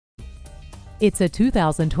It's a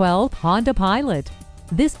 2012 Honda Pilot.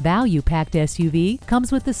 This value-packed SUV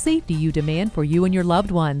comes with the safety you demand for you and your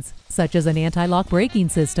loved ones, such as an anti-lock braking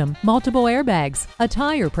system, multiple airbags, a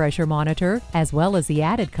tire pressure monitor, as well as the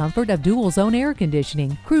added comfort of dual-zone air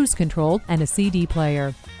conditioning, cruise control, and a CD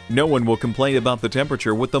player. No one will complain about the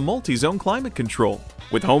temperature with the multi-zone climate control.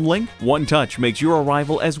 With HomeLink, one touch makes your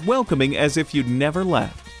arrival as welcoming as if you'd never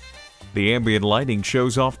left. The ambient lighting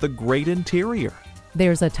shows off the great interior.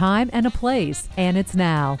 There's a time and a place, and it's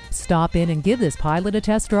now. Stop in and give this Pilot a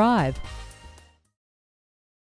test drive.